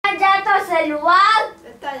seluar.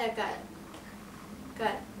 Letaknya kat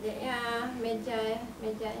meja ya.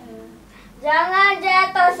 Jangan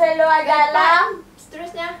jatuh seluar dalam.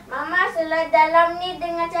 Seterusnya. Mama, seluar dalam ni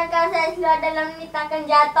dengan cakap saya seluar dalam ni takkan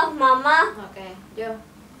jatuh, Mama. Okey, jom.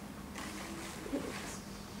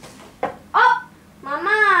 Oh,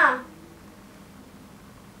 Mama.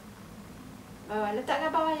 Letakkan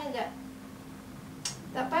bawahnya je.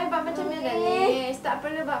 Tak payah buat macam ni, Danis. Tak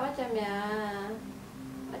perlu buat macam ni.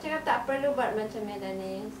 Macam kata tak perlu buat macam ni,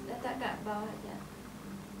 Danis. Letak kat bawah je.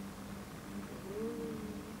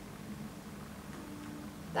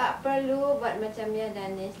 Tak perlu buat macam ni,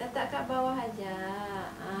 Danis. Letak kat bawah aja.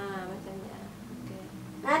 Macam ni. Okey.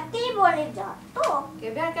 Nanti boleh jatuh.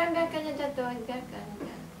 Okey, biarkan dia jatuh. Biarkan.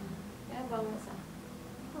 Jangan buang masa.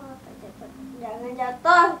 Jangan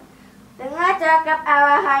jatuh. Dengar cakap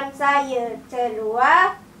arahan saya.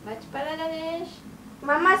 Seluar. Baca cepatlah, Danis.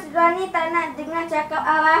 Mama seluar ni tak nak dengar cakap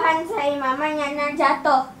arahan saya. Mama yang nak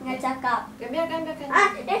jatuh. Nak cakap. Okey, biarkan.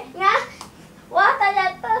 Wah, tak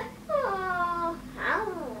jatuh.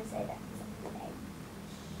 Saya dah.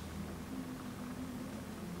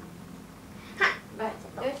 Baik,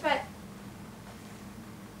 jom cepat.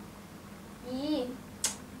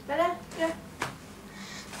 Cepatlah. Jom.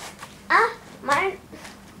 Mak.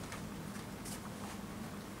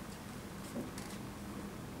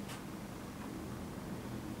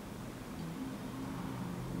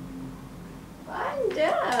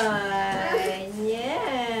 Pandainya.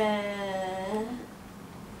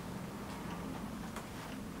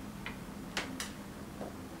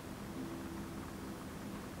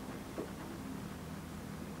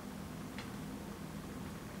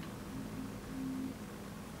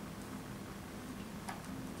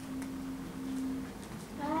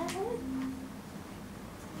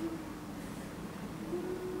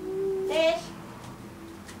 Tish.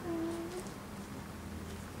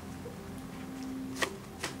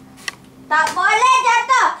 Tak boleh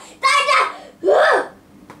jatuh. Tak jatuh.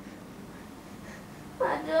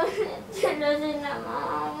 Aduh, saya nak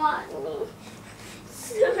mama ni.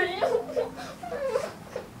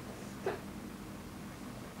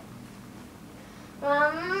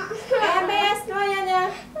 Habis semuanya.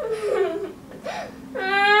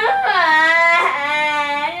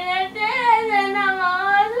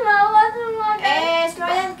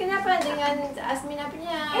 Seloyan kenapa dengan Asmina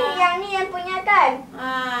punya? Yang ni yang punya kan?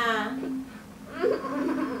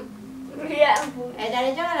 Ya ampun.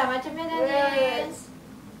 Danis janganlah macam ni, Danis.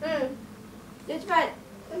 Jom cepat.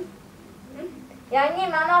 Yang ni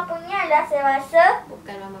mama punya lah saya rasa.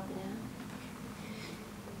 Bukan mama punya.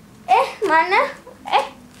 Mana?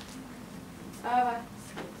 Apa?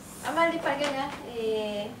 Amal lipatkan ya.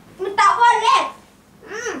 Tak boleh.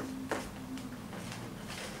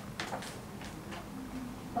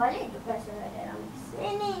 Boleh juga sudah dalam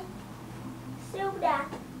sini. Sudah.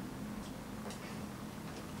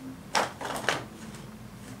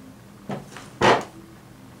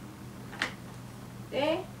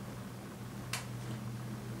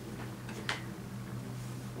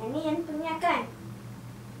 Ini yang punya kan?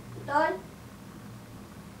 Betul?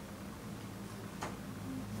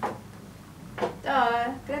 Betul.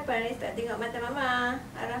 Kenapa Danis tak tengok mata mama?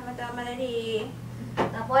 Arah mata mama tadi.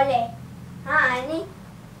 Tak boleh.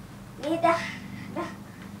 Ni dah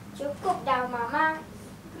cukup dah mama.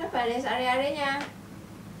 Kenapa Danis hari-harinya?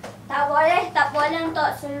 Tak boleh untuk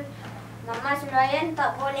mama selayan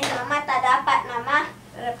tak boleh. Mama tak dapat mama.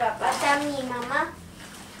 Tak dapat apa? Macam ni mama.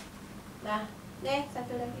 Dah. Ni,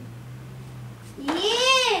 satu lagi.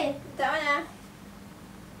 Tak mana?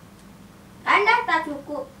 Kan dah tak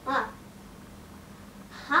cukup.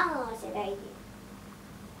 Saya dah ini.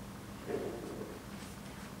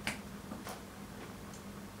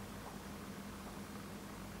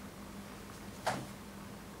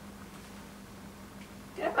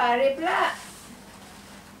 Kenapa hari pula?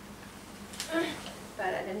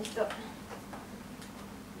 Parah Danis tu.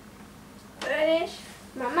 Danis.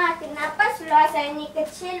 Mama, kenapa seluar saya ni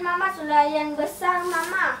kecil, Mama? Seluar yang besar,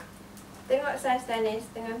 Mama. Tengok saiz Danis,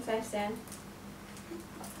 tengok saiz kan.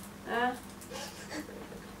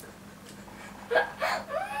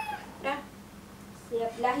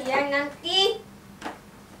 Siaplah yang nanti.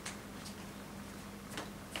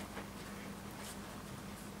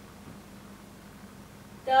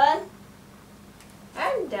 Betul?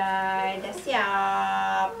 Andai, dah siap.